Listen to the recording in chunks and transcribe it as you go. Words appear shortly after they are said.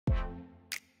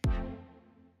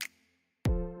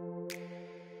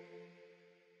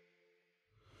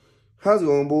How's it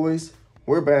going, boys?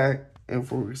 We're back, and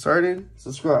before we started,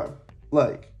 subscribe,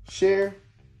 like, share,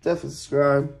 definitely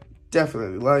subscribe,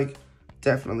 definitely like,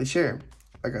 definitely share.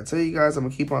 Like I tell you guys, I'm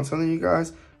gonna keep on telling you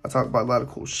guys. I talk about a lot of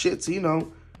cool shit, so you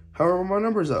know, however my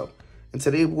numbers up. And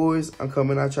today, boys, I'm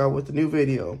coming at y'all with a new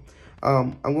video.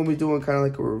 I'm gonna be doing kind of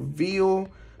like a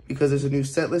reveal because there's a new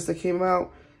set list that came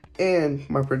out, and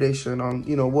my prediction on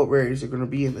what rarities are gonna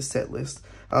be in the set list.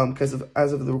 Because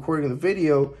as of the recording of the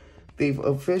video, they've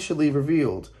officially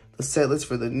revealed the set list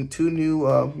for the two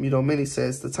new, mini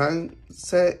sets, the time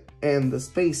set and the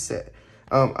space set.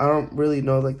 I don't really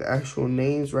know like the actual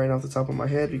names right off the top of my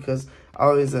head because I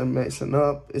always am messing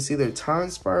up. It's either Time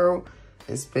Spiral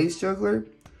and Space Juggler,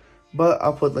 but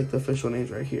I'll put like the official names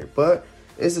right here. But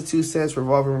it's the two sets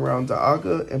revolving around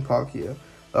Dialga and Palkia,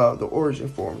 the origin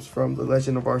forms from the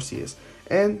Legend of Arceus,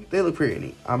 and they look pretty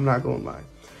neat. I'm not gonna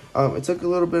lie. It took a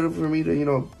little bit for me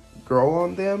to grow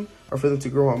on them, or for them to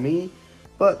grow on me,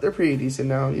 but they're pretty decent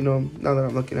now, now that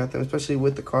I'm looking at them, especially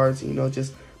with the cards,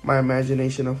 just my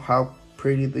imagination of how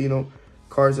pretty the,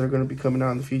 cards that are going to be coming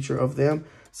out in the future of them.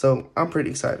 So I'm pretty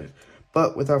excited.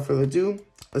 But without further ado,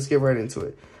 let's get right into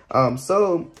it.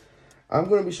 So I'm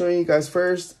going to be showing you guys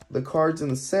first the cards in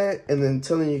the set, and then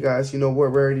telling you guys,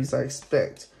 what rarities I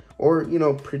expect or,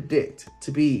 predict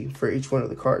to be for each one of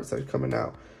the cards that are coming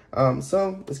out.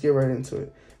 So let's get right into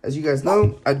it. As you guys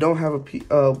know, I don't have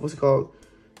a what's it called,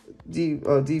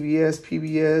 DBS,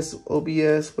 PBS,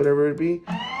 OBS, whatever it be.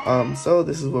 So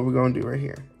this is what we're gonna do right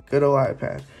here. Good old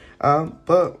iPad.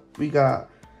 But we got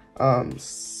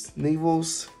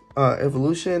Sneevel's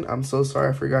evolution. I'm so sorry,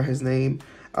 I forgot his name.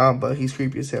 But he's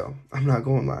creepy as hell. I'm not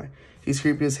gonna lie, he's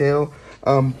creepy as hell.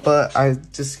 But I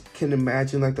just can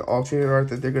imagine like the alternate art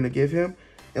that they're gonna give him,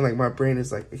 and like my brain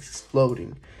is like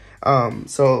exploding.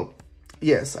 So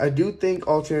yes, I do think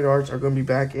alternate arts are going to be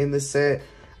back in this set.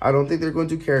 I don't think they're going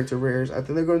to do character rares. I think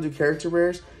they're going to do character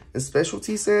rares and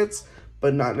specialty sets,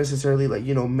 but not necessarily like,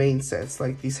 main sets,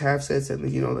 like these half sets and,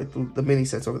 like the mini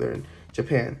sets over there in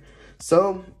Japan.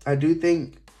 So I do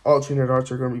think alternate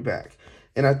arts are going to be back.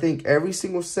 And I think every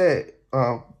single set,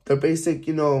 the basic,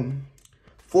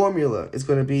 formula is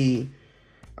going to be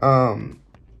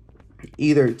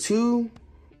either 2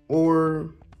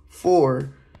 or 4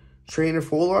 trainer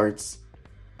full arts.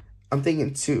 I'm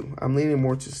thinking 2. I'm leaning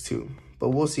more to 2, but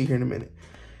we'll see here in a minute.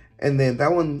 And then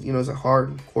that one, is a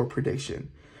hardcore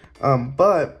prediction.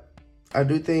 But I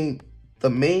do think the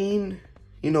main,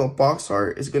 box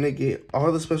art is going to get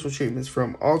all the special treatments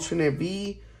from alternate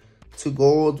V to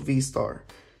gold Vstar,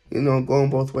 going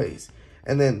both ways.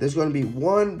 And then there's going to be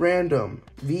one random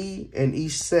V in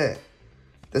each set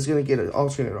that's going to get an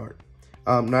alternate art.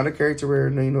 Not a character rare,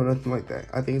 no, nothing like that.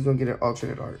 I think it's going to get an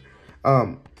alternate art.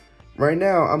 Right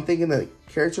now, I'm thinking that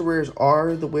character rares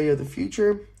are the way of the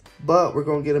future, but we're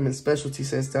going to get them in specialty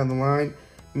sets down the line.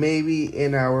 Maybe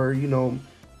in our,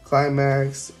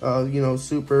 climax,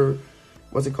 super,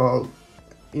 what's it called,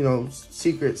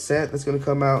 secret set that's going to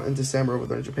come out in December over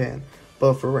there in Japan.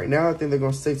 But for right now, I think they're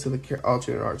going to stick to the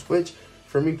alternate arts, which,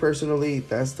 for me personally,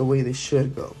 that's the way they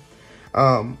should go.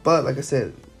 But like I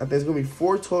said, I think it's going to be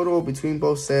 4 total between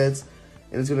both sets.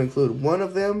 And it's going to include one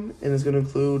of them, and it's going to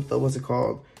include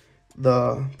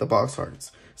the, the box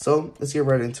arts. So let's get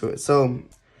right into it. So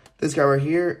this guy right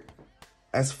here,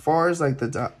 as far as like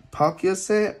the Palkia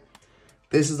set,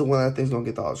 this is the one I think is going to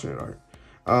get the alternate art.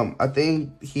 I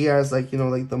think he has like,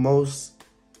 like the most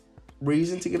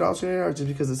reason to get alternate art just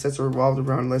because the sets are revolved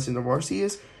around Legend of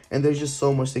Arceus, and there's just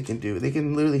so much they can do. They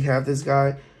can literally have this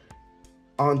guy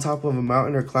on top of a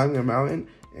mountain or climbing a mountain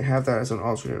and have that as an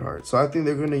alternate art. So I think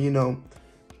they're going to,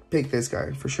 pick this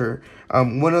guy for sure.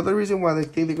 One other reason why they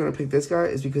think they're going to pick this guy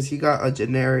is because he got a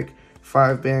generic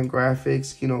 5-band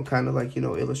graphics, kind of like,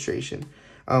 illustration.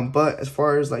 But as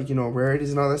far as like,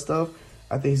 rarities and all that stuff,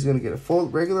 I think he's going to get a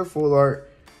regular full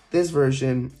art, this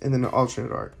version, and then an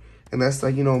alternate art. And that's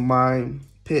like, my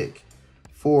pick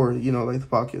for, like the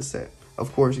Palkia set,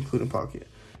 of course, including Palkia.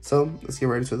 So let's get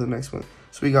right into the next one.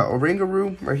 So we got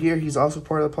Oranguru right here. He's also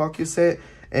part of the Palkia set,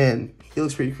 and he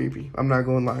looks pretty creepy. I'm not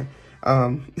going to lie.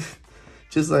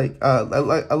 Just like I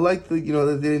like the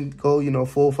that they didn't go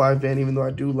full 5-band, even though I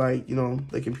do like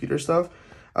the computer stuff.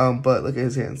 But look at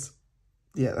his hands.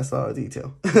 Yeah, that's a lot of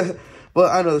detail. But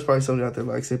I know there's probably somebody out there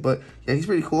that likes it. But yeah, he's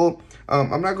pretty cool.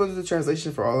 I'm not going to do the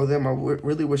translation for all of them. I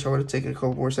really wish I would have taken a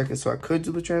couple more seconds so I could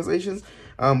do the translations.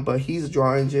 But he's a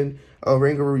draw engine.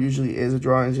 Oranguru usually is a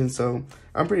draw engine, so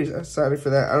I'm pretty excited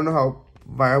for that. I don't know how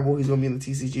viable he's going to be in the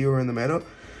TCG or in the meta.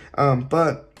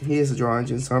 But he is a draw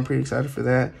engine, so I'm pretty excited for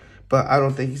that. But I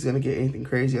don't think he's going to get anything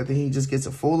crazy. I think he just gets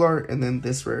a full art and then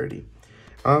this rarity.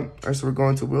 All right, so we're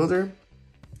going to Wilder.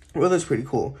 Wilder's pretty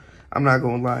cool. I'm not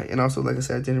gonna lie. And also, like I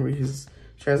said, I didn't read his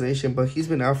translation, but he's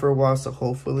been out for a while, so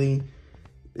hopefully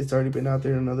it's already been out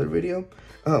there in another video.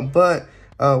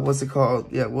 What's it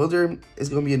called? Yeah, Wilder is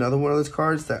gonna be another one of those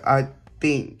cards that I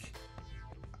think,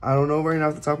 I don't know right now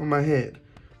off the top of my head,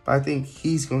 but I think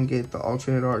he's gonna get the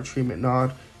alternate art treatment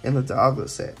nod in the Juggler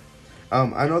set.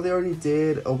 I know they already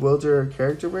did a Wilder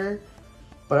character rare,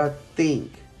 but I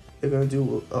think they're going to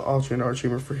do an alternate art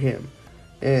treatment for him.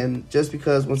 And just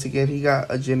because, once again, he got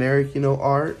a generic,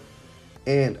 art,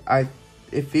 and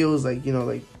it feels like,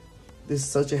 like this is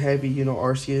such a heavy,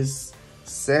 Arceus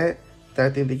set that I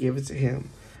think they gave it to him.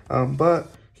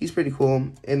 But he's pretty cool.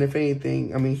 And if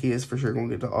anything, I mean, he is for sure going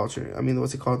to get the alternate. I mean,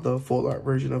 what's it called? The full art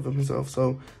version of himself.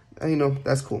 So,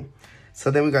 that's cool.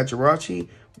 So then we got Jirachi,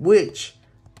 which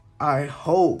I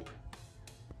hope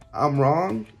I'm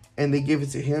wrong and they give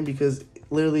it to him, because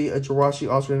literally a Jirachi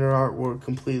alternate art will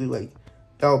completely,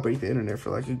 that will break the internet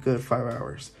for a good 5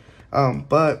 hours.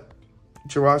 But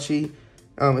Jirachi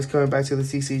is coming back to the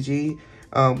TCG.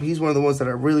 He's one of the ones that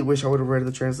I really wish I would have read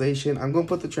the translation. I'm going to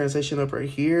put the translation up right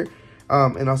here,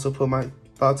 and also put my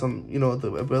thoughts on,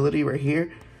 the ability right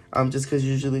here, just because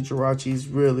usually Jirachi is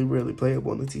really, really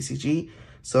playable in the TCG.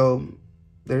 So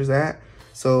there's that.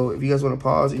 So if you guys want to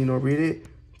pause and, read it,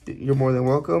 you're more than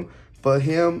welcome. But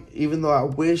him, even though I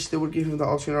wish they would give him the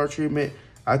alternate art treatment,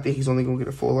 I think he's only going to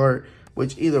get a full art,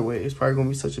 which either way, it's probably going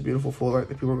to be such a beautiful full art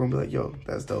that people are going to be like, yo,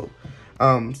 that's dope.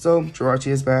 So Jirachi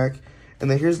is back. And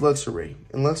then here's Luxray.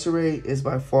 And Luxray is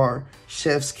by far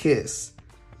Chef's Kiss,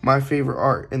 my favorite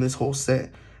art in this whole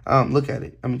set. Look at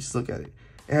it. I mean, just look at it.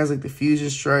 It has the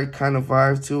Fusion Strike kind of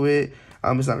vibe to it.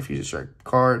 It's not a Fusion Strike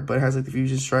card, but it has the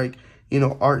Fusion Strike,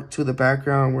 art to the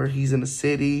background where he's in the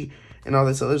city and all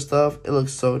this other stuff. It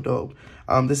looks so dope.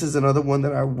 This is another one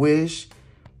that I wish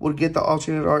would get the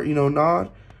alternate art,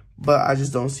 nod, but I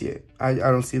just don't see it. I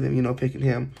don't see them, picking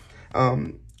him.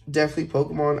 Definitely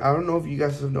Pokemon. I don't know if you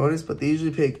guys have noticed, but they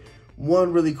usually pick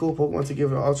one really cool Pokemon to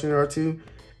give an alternate art to,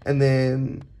 and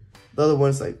then the other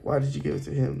one's why did you give it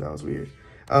to him? That was weird.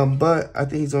 But I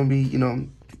think he's going to be,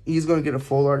 he's going to get a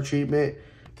full art treatment,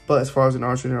 but as far as an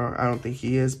alternate art, I don't think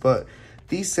he is. But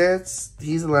these sets,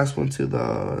 he's the last one to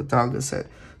the Juggler set.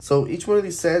 So each one of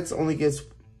these sets only gets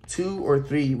 2 or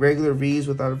 3 regular Vs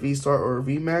without a Vstar or a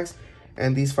Vmax,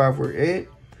 and these 5 were it.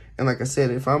 And like I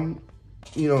said, if I'm,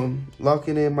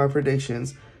 locking in my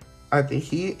predictions, I think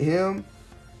him,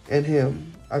 I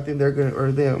think they're gonna,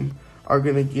 or them, are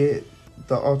gonna get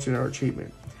the alternate art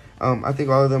treatment. I think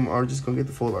all of them are just gonna get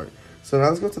the full art. So now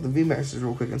let's go to the Vmaxes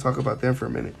real quick and talk about them for a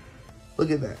minute.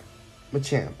 Look at that.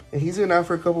 Machamp. And he's been out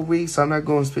for a couple weeks, so I'm not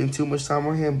going to spend too much time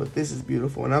on him, but this is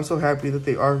beautiful. And I'm so happy that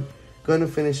they are going to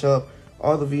finish up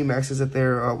all the Vmaxes that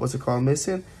they're,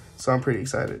 missing. So I'm pretty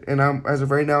excited. And as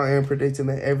of right now, I am predicting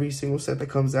that every single set that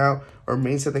comes out, or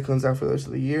main set that comes out for the rest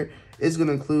of the year, is going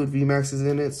to include Vmaxes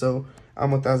in it. So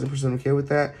I'm 1000% okay with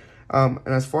that. And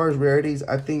as far as rarities,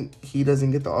 I think he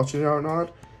doesn't get the alternate art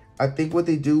nod. I think what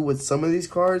they do with some of these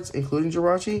cards, including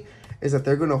Jirachi, is that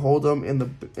they're going to hold them in the,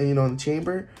 in the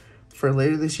chamber for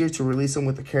later this year to release them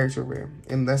with the character rare.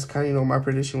 And that's kind of, my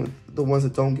prediction with the ones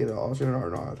that don't get an alternate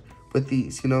art nod with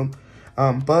these,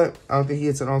 But I don't think he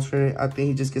gets an alternate. I think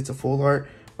he just gets a full art,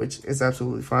 which is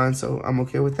absolutely fine. So I'm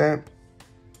okay with that.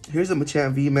 Here's a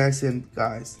Machamp VMAX, and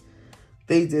guys,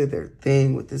 they did their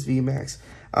thing with this VMAX.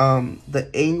 The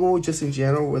angle just in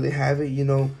general where they have it,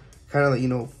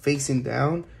 kind of facing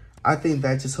down, I think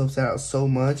that just helps that out so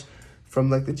much. From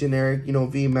the generic,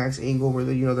 VMAX angle where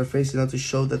they're facing up to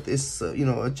show that this, a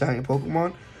giant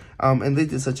Pokemon. And they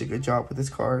did such a good job with this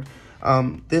card.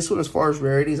 This one, as far as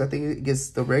rarities, I think it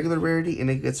gets the regular rarity and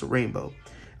it gets a Rainbow.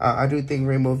 I do think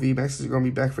Rainbow VMAX is going to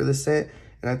be back for this set,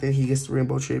 and I think he gets the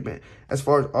Rainbow treatment. As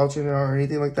far as alternate or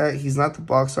anything like that, he's not the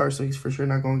box art, so he's for sure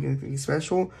not going to get anything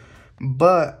special.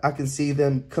 But I can see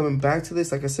them coming back to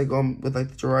this, like I said, going with the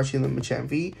Jirachi and the Machamp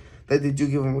V, that they do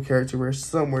give him a character rare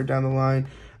somewhere down the line.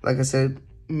 Like I said,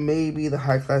 maybe the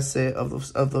high class set of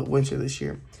the winter this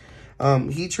year.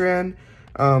 Heatran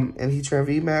and Heatran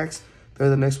VMAX, they're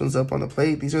the next ones up on the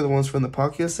plate. These are the ones from the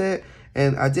Palkia set.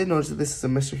 And I did notice that this is a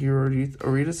Mr. Hero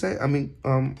Arita set.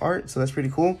 Art, so that's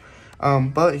pretty cool.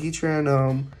 But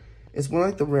Heatran is one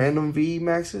of the random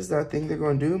VMAXs that I think they're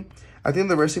going to do. I think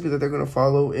the recipe that they're going to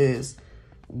follow is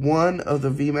one of the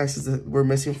VMAXs that we're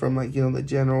missing from the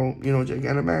general,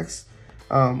 Gigantamax.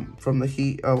 From the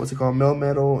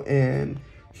Melmetal and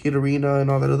Heat Arena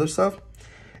and all that other stuff.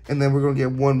 And then we're going to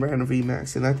get one random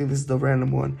VMAX. And I think this is the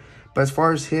random one. But as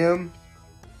far as him,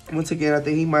 once again, I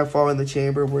think he might fall in the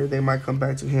chamber where they might come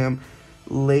back to him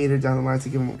later down the line to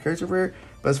give him a character rare.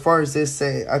 But as far as this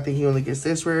set, I think he only gets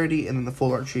this rarity and then the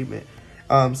full art treatment.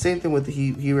 Same thing with the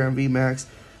He-Ram Vmax.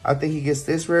 I think he gets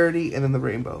this rarity and then the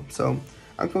rainbow. So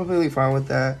I'm completely fine with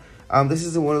that. This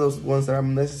isn't one of those ones that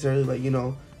I'm necessarily like, you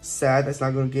know, sad that's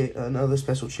not going to get another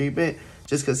special treatment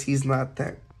just because he's not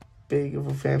that big of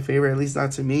a fan favorite, at least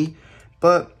not to me.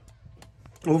 But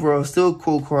overall, still a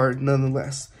cool card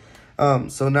nonetheless.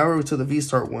 So now we're to the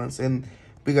Vstar ones, and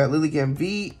we got Lilligant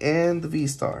V and the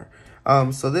Vstar.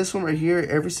 So this one right here,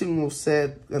 every single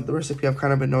set, the recipe I've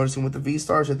kind of been noticing with the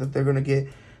Vstars is that they're going to get,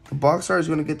 the box art is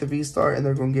going to get the Vstar, and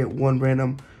they're going to get one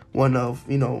random one of,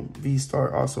 you know,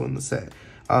 Vstar also in the set.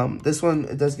 This one,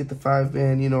 it does get the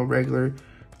 5-band, you know, regular,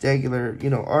 you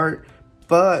know, art,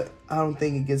 but I don't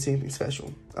think it gets anything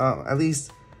special. At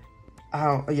least,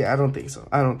 I don't think so.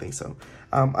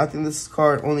 I think this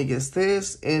card only gets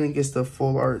this, and it gets the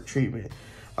full art treatment.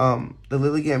 The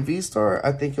Lilligant Vstar,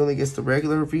 I think it only gets the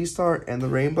regular Vstar and the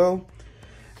rainbow.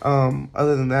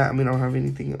 Other than that, I mean, I don't have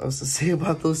anything else to say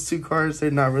about those two cards.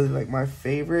 They're not really like my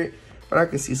favorite, but I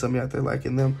can see somebody out there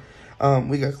liking them.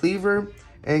 We got Cleaver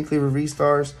and Cleaver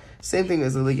Vstars. Same thing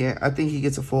as Lilligant. I think he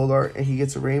gets a full art and he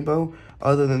gets a rainbow.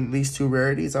 Other than these two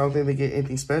rarities, I don't think they get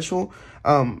anything special.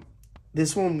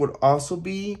 This one would also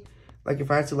be, like, if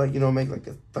I had to, like, you know, make, like,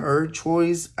 a third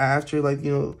choice after, like,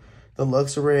 you know, the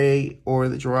Luxray or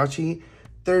the Jirachi.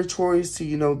 Third choice to,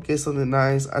 you know, get something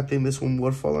nice. I think this one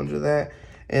would fall under that.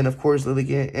 And, of course,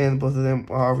 Lilligant and both of them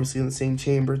are obviously in the same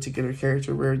chamber to get a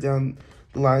character rare down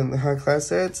the line in the high-class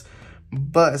sets.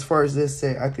 But as far as this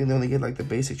set, I think they only get, like, the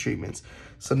basic treatments.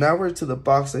 So now we're to the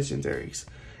box legendaries.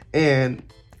 And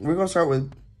we're going to start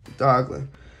with Juggler.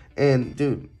 And,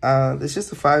 dude, it's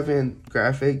just a 5-band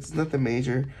graphics, nothing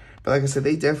major. But like I said,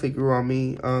 they definitely grew on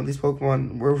me. These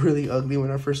Pokemon were really ugly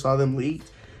when I first saw them leaked.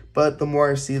 But the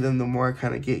more I see them, the more I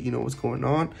kind of get, you know, what's going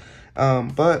on.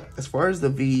 But as far as the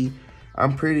V,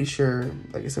 I'm pretty sure,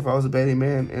 like I said, if I was a betting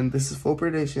man, and this is full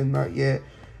prediction, not yet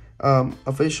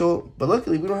official. But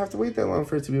luckily, we don't have to wait that long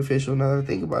for it to be official now that I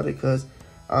think about it. Because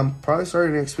probably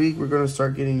starting next week, we're going to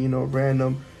start getting, you know,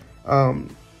 random...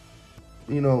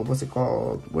 you know, what's it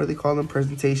called? What do they call them?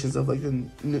 Presentations of like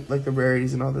the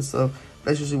rarities and all this stuff.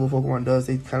 That's usually what Pokemon does.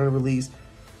 They kind of release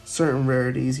certain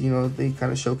rarities. You know, they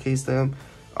kind of showcase them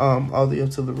all the way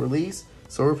up to the release.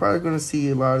 So we're probably going to see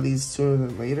a lot of these sooner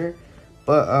than later.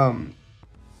 But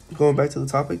going back to the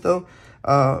topic though,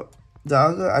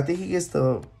 Dalga, I think he gets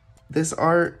this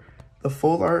art, the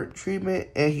full art treatment,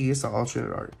 and he gets the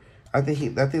alternate art. I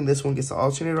think this one gets the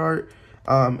alternate art.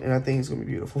 And I think it's going to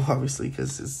be beautiful, obviously,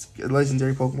 because it's a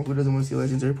legendary Pokemon. Who doesn't want to see a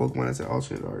legendary Pokemon as an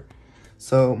alternate art?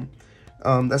 So,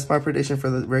 that's my prediction for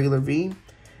the regular V.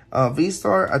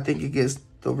 V-Star, I think it gets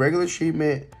the regular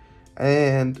treatment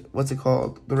and,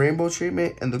 the rainbow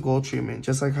treatment and the gold treatment.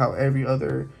 Just like how every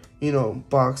other, you know,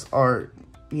 box art,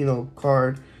 you know,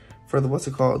 card for the,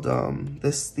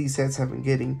 these sets have been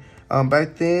getting.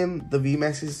 Back then, the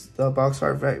Vmax's, the box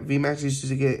art Vmax used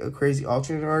to get a crazy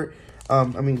alternate art.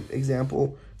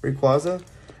 Example, Rayquaza.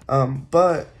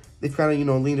 But they've kind of, you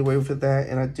know, leaned away with that,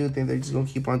 and I do think they're just going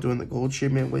to keep on doing the gold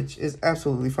treatment, which is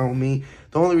absolutely fine with me.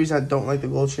 The only reason I don't like the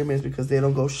gold treatment is because they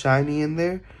don't go shiny in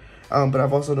there. But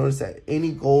I've also noticed that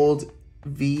any gold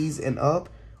Vs and up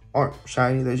aren't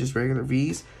shiny, they're just regular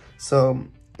Vs. So,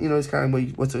 you know, it's kind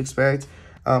of what to expect.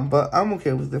 But I'm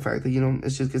okay with the fact that, you know, it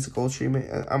just gets a gold treatment.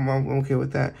 I'm okay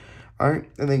with that. All right,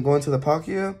 and then going to the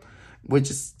Palkia, which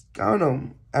is, I don't know,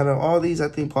 out of all these, I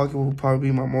think Palkia will probably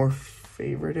be my more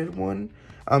favorited one.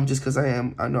 Just because I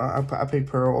know I picked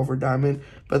Pearl over Diamond,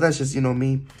 but that's just, you know,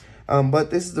 me.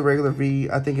 But this is the regular V.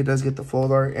 I think it does get the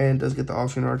full art and does get the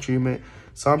alternate art treatment.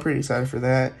 So I'm pretty excited for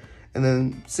that. And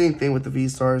then same thing with the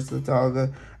V-Stars, the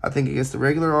Dalga. I think it gets the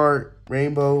regular art,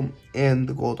 rainbow, and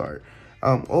the gold art.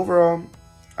 Overall,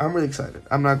 I'm really excited.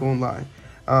 I'm not going to lie.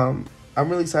 I'm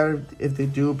really excited if they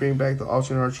do bring back the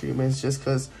alternate art treatments, just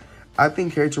because I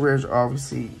think character rares are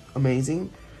obviously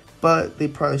amazing, but they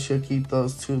probably should keep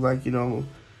those to, like, you know,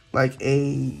 like a,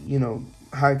 you know,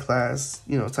 high class,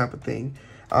 you know, type of thing.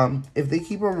 If they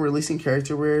keep on releasing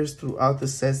character rares throughout the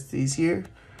sets this year,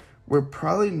 we're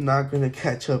probably not going to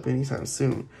catch up anytime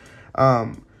soon.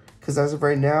 Because as of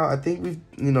right now, I think we've,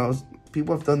 you know,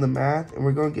 people have done the math, and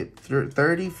we're going to get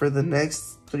 30 for the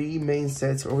next 3 main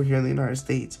sets over here in the United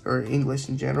States, or English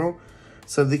in general.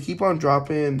 So if they keep on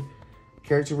dropping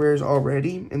character rares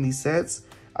already in these sets,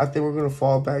 I think we're going to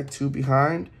fall back too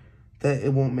behind that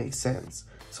it won't make sense.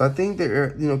 So I think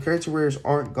that, you know, character rares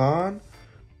aren't gone,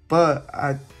 but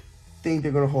I think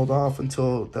they're going to hold off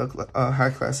until the high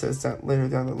class sets that later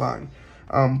down the line.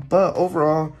 But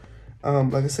overall,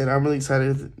 like I said, I'm really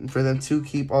excited for them to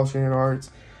keep alternate arts.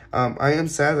 I am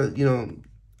sad that, you know,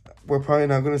 we're probably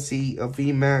not going to see a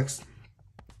Vmax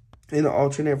in an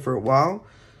alternate for a while.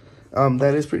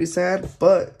 That is pretty sad,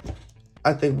 but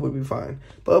I think we'll be fine.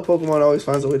 But Pokemon always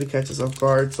finds a way to catch us off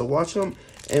guard, so watch them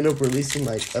end up releasing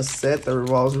like a set that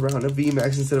revolves around a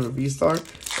Vmax instead of a Vstar,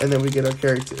 and then we get our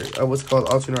character, what's called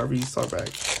alternate Vstar back.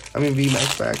 I mean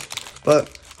Vmax back.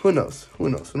 But who knows? Who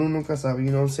knows? Uno nunca sabe,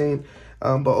 you know what I'm saying?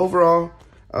 But overall,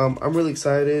 I'm really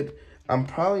excited. I'm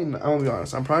gonna be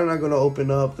honest, I'm probably not gonna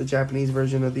open up the Japanese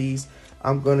version of these.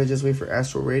 I'm gonna just wait for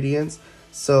Astral Radiance.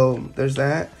 So there's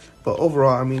that. But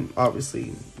overall, I mean,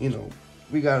 obviously, you know,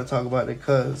 we gotta talk about it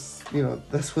because, you know,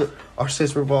 that's what our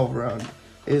sets revolve around,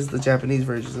 is the Japanese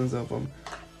versions of them.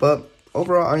 But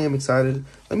overall, I am excited.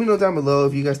 Let me know down below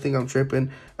if you guys think I'm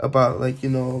tripping about, like, you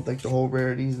know, like the whole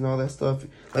rarities and all that stuff.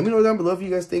 Let me know down below if you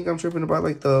guys think I'm tripping about,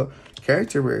 like, the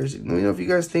character rares. Let me know if you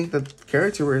guys think that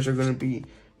character rares are gonna be,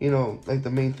 you know, like the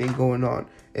main thing going on,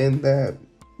 and that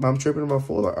I'm tripping about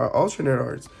full alternate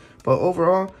arts. But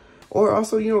overall, or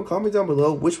also, you know, comment down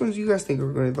below which ones you guys think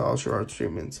are going to be the alternate art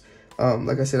treatments.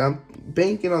 Like I said, I'm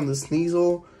banking on the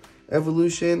Sneasel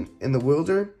evolution and the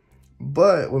Wilder.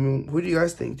 But, I mean, who do you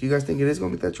guys think? Do you guys think it is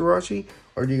going to be that Jirachi?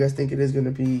 Or do you guys think it is going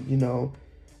to be, you know,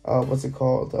 what's it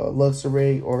called?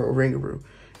 Luxray or Oranguru?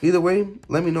 Either way,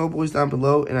 let me know, boys, down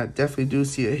below. And I definitely do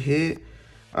see a hit.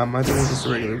 I think it's just a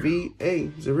regular V. Hey,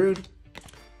 Zarude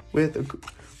with a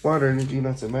water energy,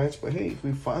 not to match. But, hey,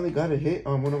 we finally got a hit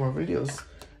on one of our videos.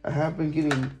 I have been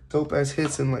getting dope-ass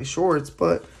hits in, like, shorts,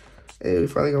 but, hey, we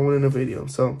finally got one in a video.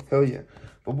 So, hell yeah.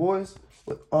 But, boys,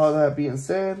 with all that being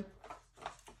said,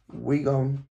 we gone.